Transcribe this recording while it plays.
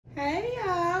Hey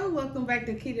y'all, welcome back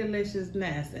to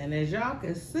Keto-licious-ness. And as y'all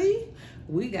can see,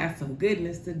 we got some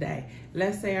goodness today.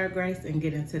 Let's say our grace and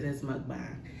get into this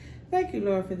mukbang. Thank you,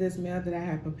 Lord, for this meal that I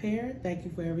have prepared. Thank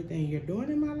you for everything you're doing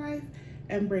in my life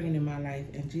and bringing in my life.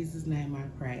 In Jesus' name I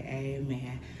pray,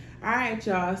 amen. All right,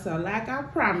 y'all, so like I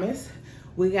promised,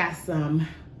 we got some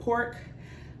pork,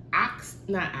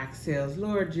 not oxtails,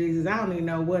 Lord Jesus, I don't even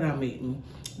know what I'm eating.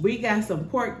 We got some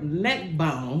pork neck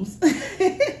bones,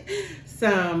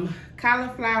 some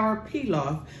cauliflower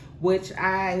pilaf, which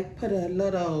I put a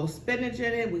little spinach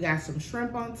in it. We got some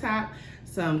shrimp on top,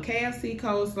 some KFC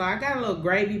coleslaw. I got a little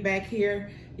gravy back here.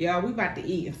 Y'all, we about to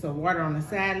eat and some water on the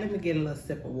side. Let me get a little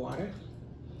sip of water.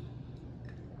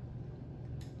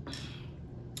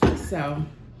 So,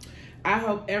 I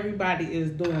hope everybody is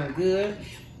doing good.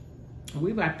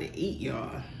 We about to eat,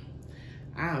 y'all.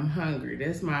 I'm hungry.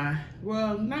 That's my,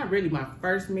 well, not really my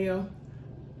first meal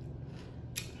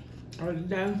of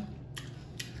the day.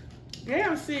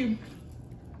 KFC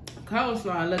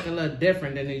coleslaw look a little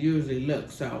different than it usually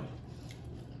looks, so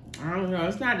I don't know.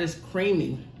 It's not as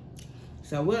creamy,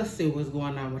 so we'll see what's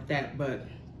going on with that. But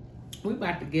we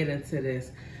about to get into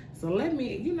this. So let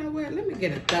me, you know what? Let me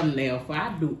get a thumbnail before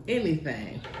I do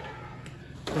anything,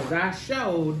 because I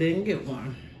sure didn't get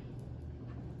one.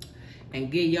 And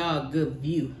give y'all a good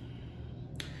view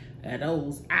of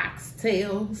those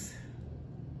oxtails.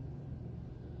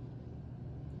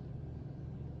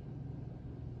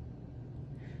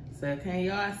 So can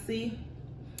y'all see?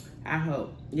 I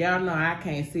hope. Y'all know I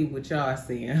can't see what y'all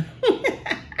seeing.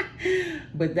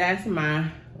 But that's my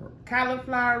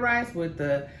cauliflower rice with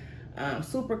the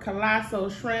super colossal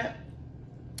shrimp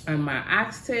and my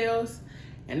oxtails.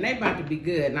 And they about to be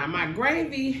good. Now my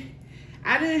gravy,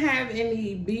 I didn't have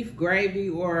any beef gravy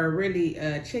or really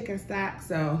chicken stock,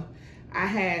 so I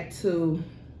had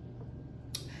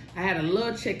a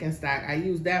little chicken stock. I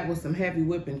used that with some heavy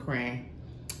whipping cream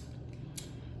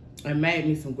and made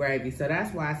me some gravy. So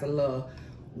that's why it's a little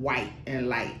white and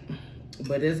light,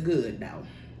 but it's good though.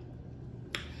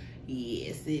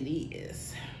 Yes, it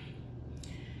is.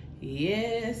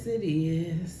 Yes, it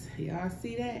is. Y'all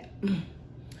see that?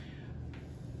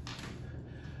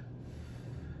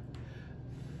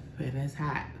 And it's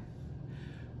hot.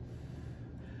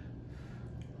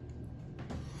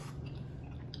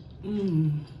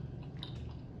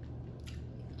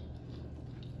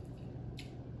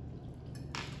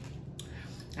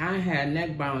 I ain't had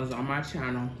neck bones on my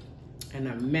channel in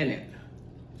a minute.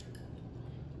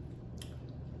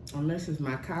 And this is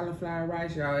my cauliflower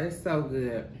rice, y'all. It's so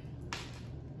good.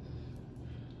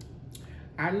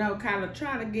 I know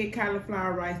trying to get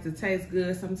cauliflower rice to taste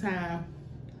good sometimes.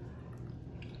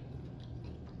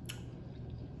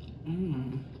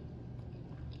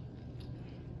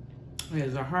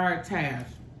 It's a hard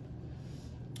task,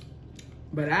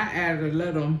 but I added a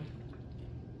little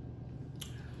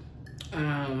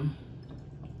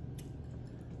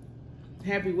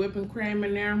heavy whipping cream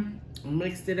in there,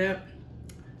 mixed it up,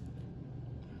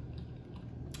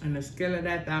 and the skillet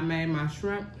that I made my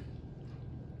shrimp,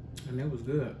 and it was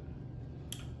good.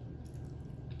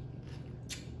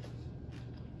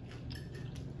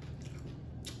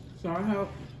 So I hope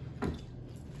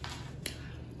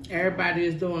everybody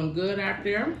is doing good out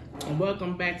there, and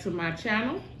welcome back to my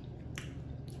channel.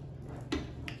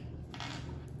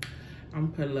 I'm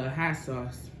gonna put a little hot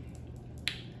sauce.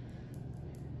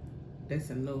 That's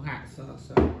a new hot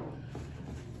sauce, so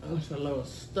it's a little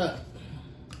stuck.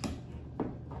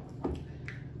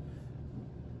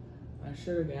 I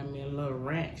should have got me a little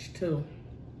ranch too,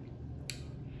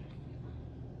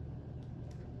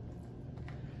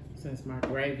 since my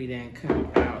gravy didn't come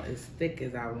out as thick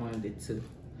as I wanted it to.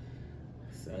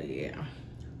 So yeah.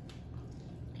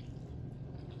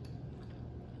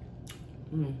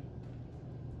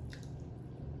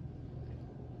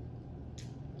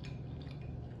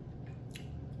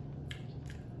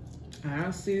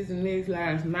 I seasoned these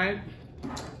last night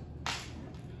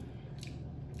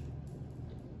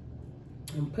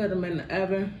and put them in the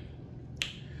oven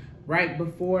right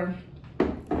before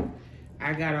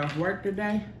I got off work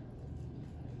today.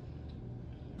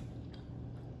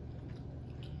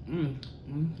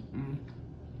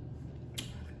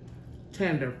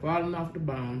 Tender, falling off the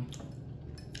bone.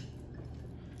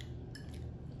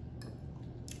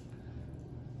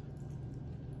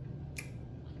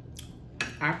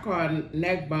 I call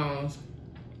neck bones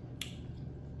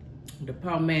the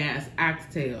poor man's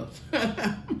oxtails.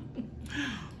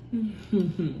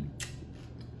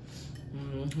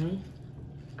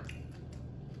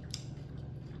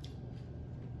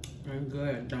 And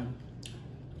good though.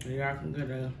 Y'all can get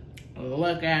a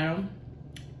look at them.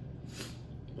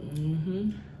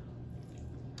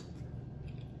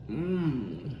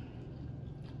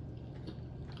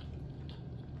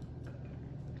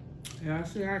 Y'all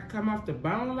see how it come off the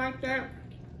bone like that?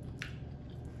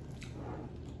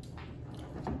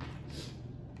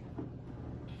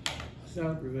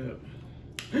 So good.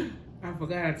 I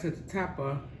forgot I took the top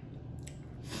off.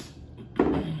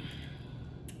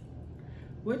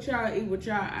 What y'all eat with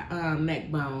y'all neck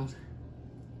bones?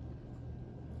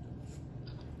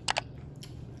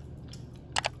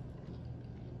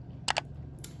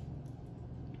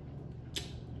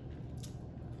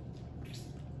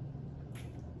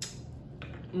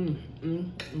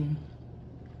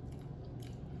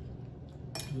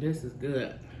 This is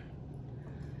good.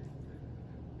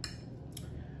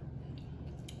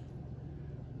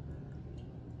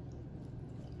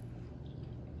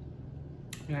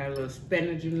 Got a little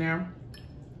spinach in there.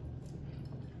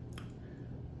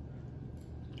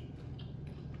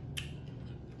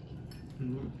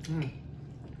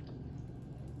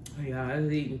 Y'all,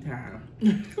 it's eating time.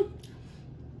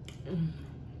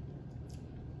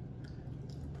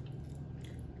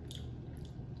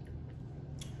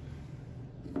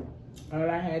 All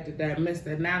I had today,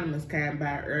 Mr. Anonymous came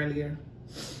by earlier.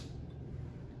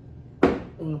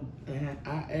 And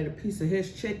I ate a piece of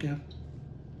his chicken.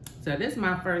 So this is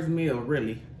my first meal,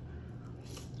 really.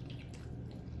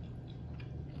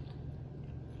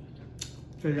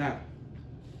 So that.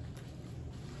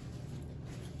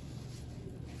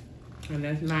 And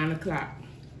that's 9 o'clock.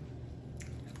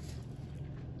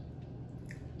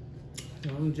 So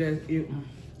I'm just eating.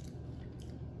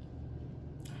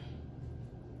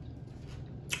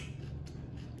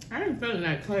 I ain't feeling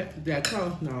that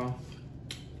close, no.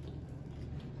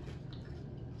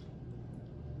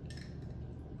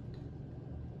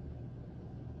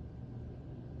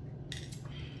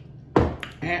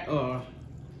 At all.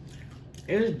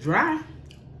 It's dry.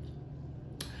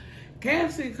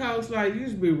 KFC coleslaw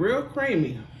used to be real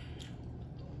creamy.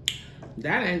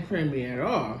 That ain't creamy at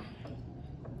all.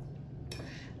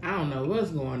 I don't know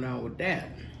what's going on with that.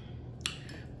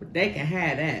 But they can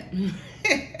have that.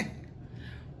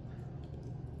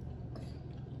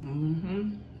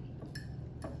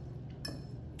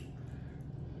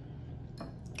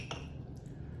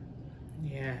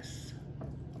 Yes.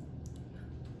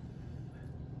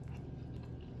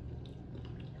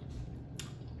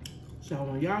 So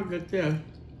when y'all get there,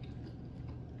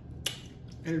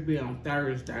 it'll be on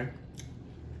Thursday.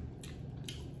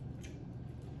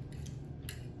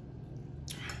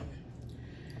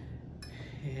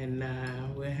 And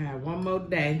we'll have one more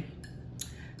day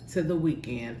to the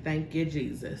weekend. Thank you,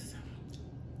 Jesus.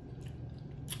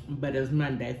 But it's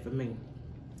Monday for me.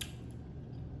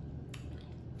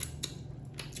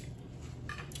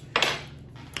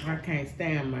 I can't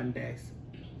stand Mondays.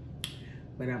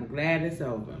 But I'm glad it's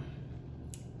over.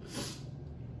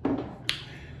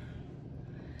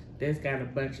 This got a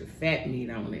bunch of fat meat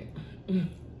on it.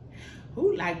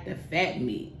 Who like the fat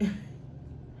meat?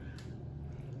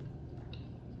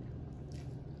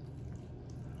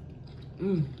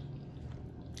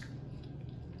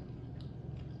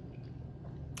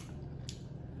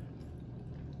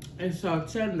 It's so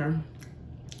tender,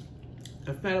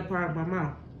 it fell apart in my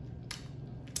mouth.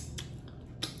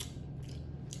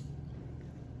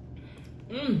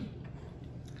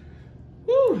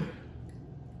 Woo.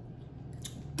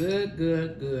 Good,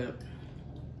 good, good.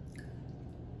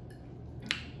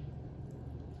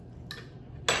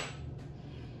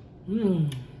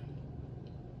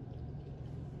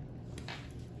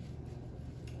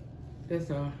 That's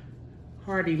a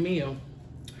hearty meal,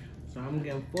 so I'm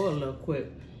getting full a little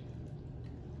quick.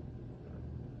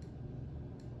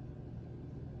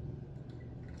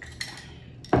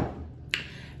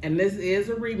 And this is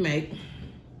a remake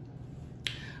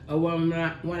of one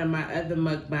of my other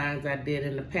mukbangs I did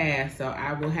in the past, so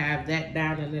I will have that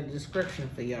down in the description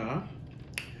for y'all,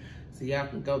 so y'all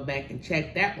can go back and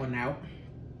check that one out.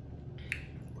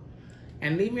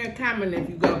 And leave me a comment if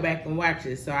you go back and watch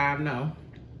it, so I'll know.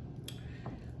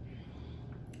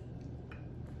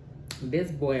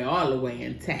 This boy all the way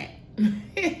intact.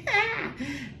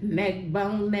 Neck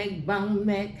bone, neck bone,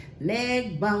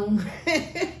 neck bone.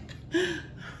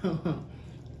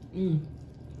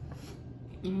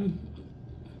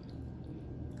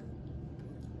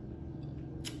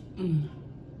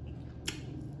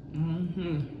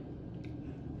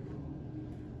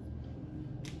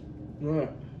 Good.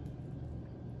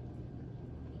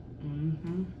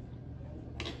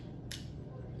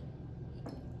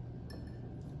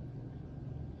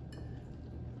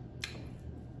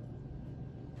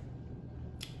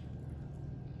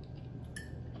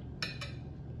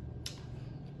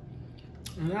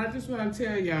 And I just want to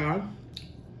tell y'all,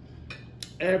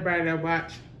 everybody that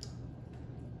watch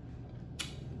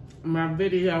my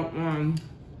video on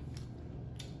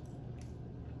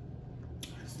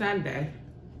Sunday.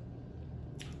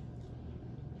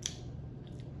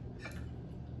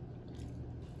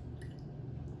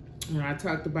 When I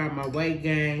talked about my weight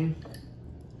gain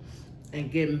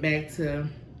and getting back to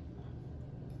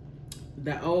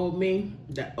the old me,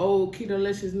 the old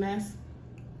keto-liciousness.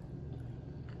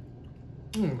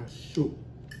 Shoot.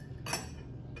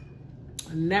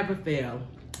 Never fail.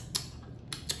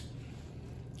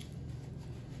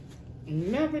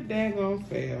 Never daggone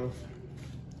fails.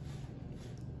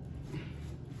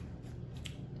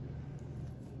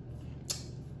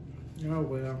 Oh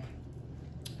well.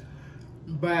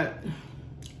 But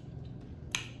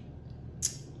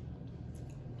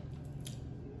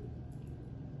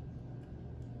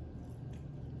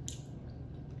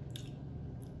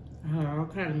I'll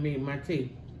kind of need my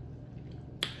tea.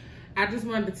 I just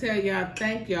wanted to tell y'all,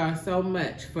 thank y'all so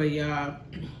much for y'all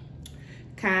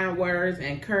kind words,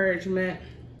 encouragement,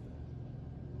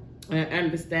 and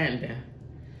understanding,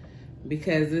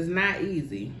 because it's not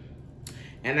easy.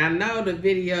 And I know the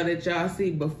video that y'all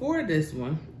see before this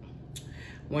one,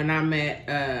 when I'm at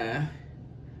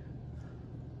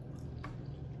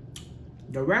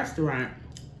the restaurant,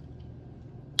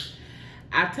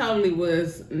 I totally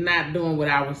was not doing what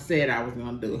I said I was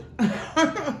gonna do.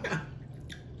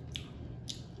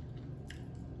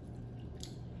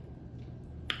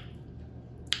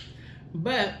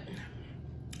 But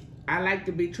I like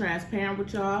to be transparent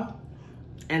with y'all,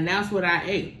 and that's what I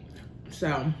ate.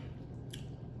 So,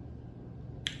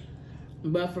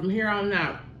 but from here on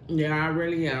out, yeah, I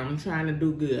really am trying to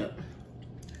do good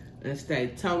and stay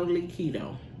totally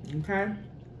keto, okay?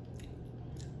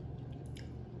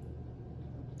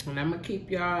 And I'm gonna keep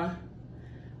y'all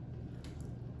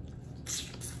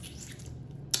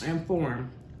informed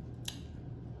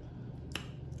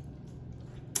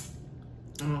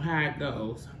on how it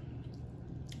goes.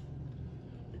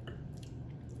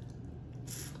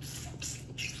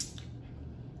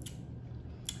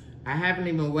 I haven't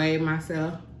even weighed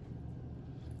myself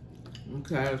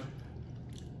because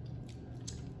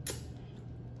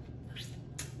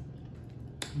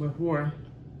before,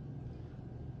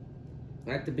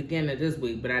 at the beginning of this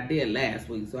week, but I did last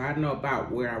week, so I know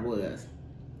about where I was.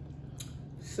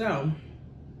 So,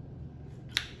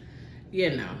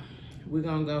 you know, we're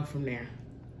gonna go from there.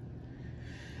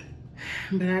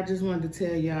 But I just wanted to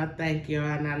tell y'all thank y'all,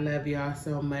 and I love y'all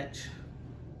so much.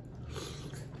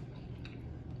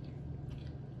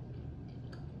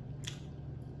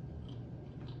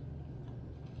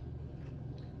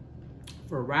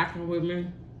 For rocking with me.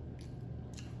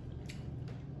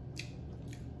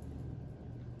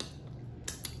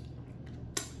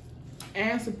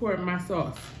 And supporting my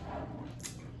sauce.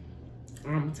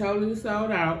 I'm totally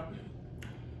sold out.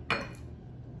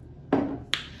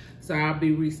 So I'll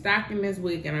be restocking this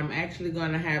week, and I'm actually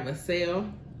gonna have a sale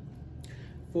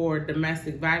for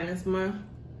Domestic Violence Month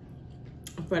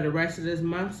for the rest of this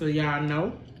month, so y'all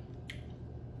know.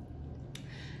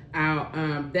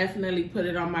 I'll definitely put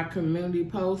it on my community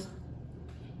post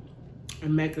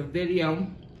and make a video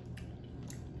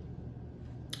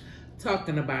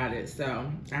talking about it. So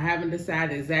I haven't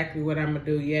decided exactly what I'm gonna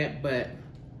do yet, but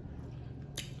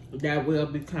that will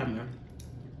be coming.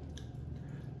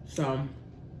 So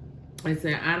it's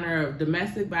in honor of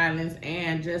domestic violence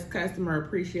and just customer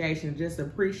appreciation, just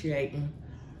appreciating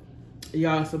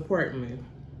y'all supporting me.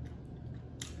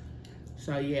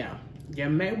 So yeah, you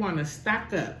may want to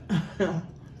stock up.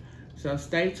 So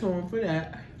stay tuned for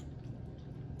that.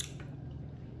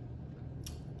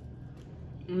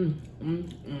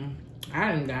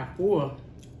 I done got full.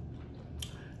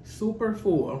 Super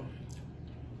full.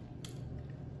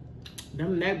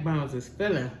 Them neck bones is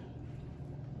filling.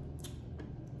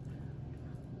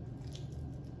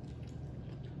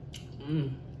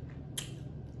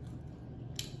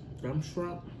 Them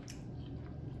shrimp.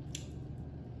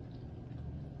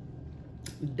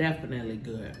 Definitely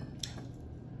good.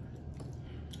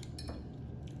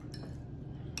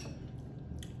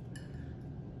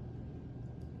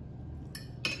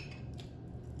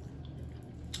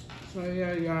 So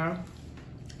yeah, y'all,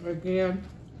 again,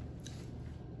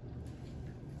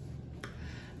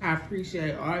 I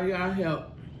appreciate all y'all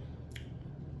help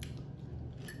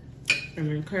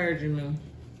and encouraging me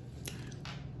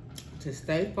to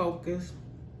stay focused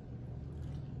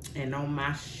and on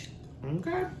my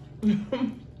okay?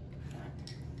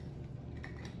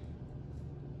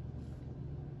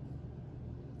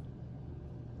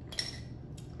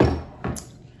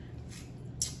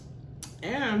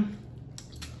 And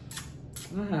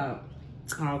I have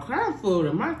all kind of food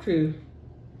in my teeth.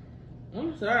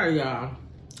 I'm sorry, y'all.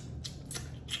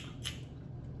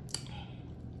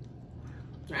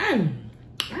 I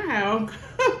have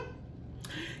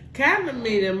kind of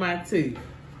meat in my teeth.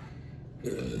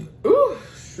 Ooh,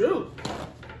 shoot.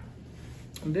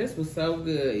 This was so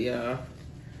good, y'all.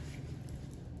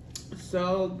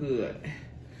 So good.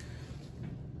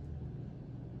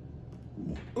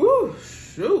 Ooh,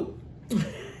 shoot.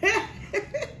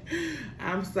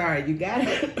 I'm sorry, you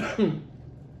gotta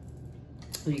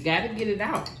you gotta get it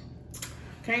out.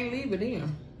 Can't leave it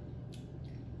in.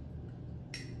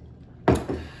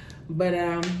 But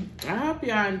I hope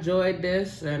y'all enjoyed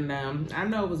this, and I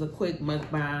know it was a quick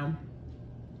mukbang.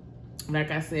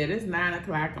 Like I said, it's 9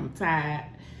 o'clock. I'm tired.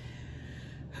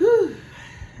 Whew.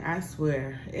 I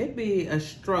swear, it be a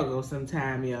struggle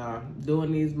sometime, y'all,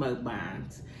 doing these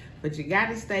mukbangs. But you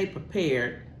gotta stay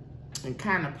prepared and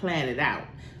kind of plan it out.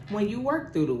 When you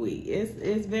work through the week,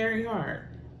 it's very hard.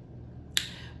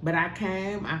 But I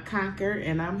came, I conquered,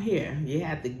 and I'm here. You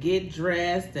have to get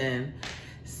dressed and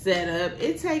set up.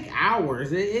 It takes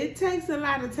hours. It takes a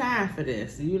lot of time for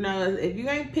this. You know, if you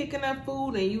ain't picking up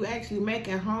food and you actually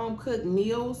making home cooked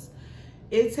meals,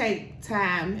 it takes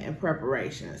time and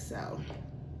preparation. So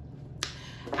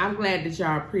I'm glad that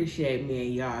y'all appreciate me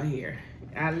and y'all here.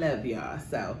 I love y'all.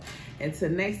 So until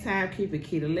next time, keep it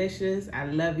keto-licious. I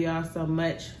love y'all so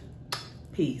much.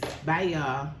 Peace. Bye,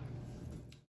 y'all.